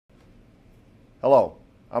Hello,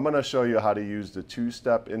 I'm going to show you how to use the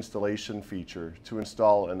two-step installation feature to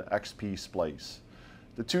install an XP splice.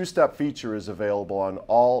 The two-step feature is available on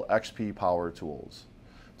all XP power tools.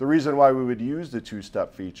 The reason why we would use the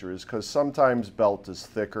two-step feature is because sometimes belt is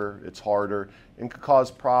thicker, it's harder, and could cause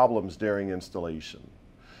problems during installation.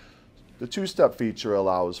 The two-step feature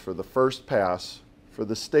allows for the first pass for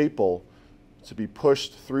the staple to be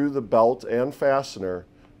pushed through the belt and fastener,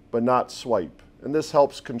 but not swipe. And this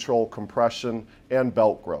helps control compression and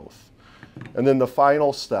belt growth. And then the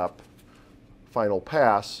final step, final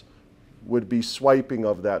pass, would be swiping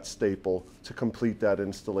of that staple to complete that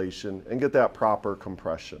installation and get that proper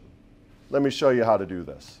compression. Let me show you how to do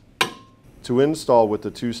this. To install with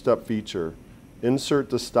the two-step feature, insert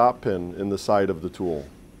the stop pin in the side of the tool.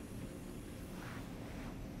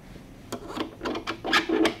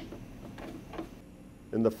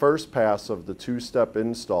 In the first pass of the two-step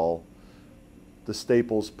install, the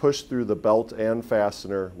staples push through the belt and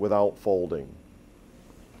fastener without folding.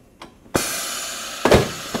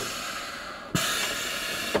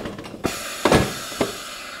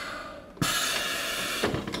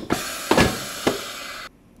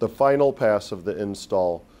 The final pass of the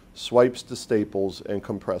install swipes the staples and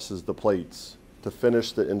compresses the plates to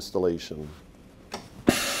finish the installation.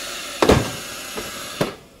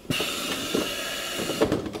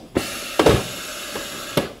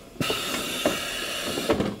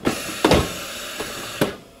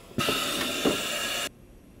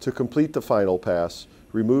 To complete the final pass,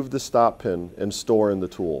 remove the stop pin and store in the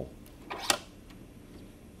tool.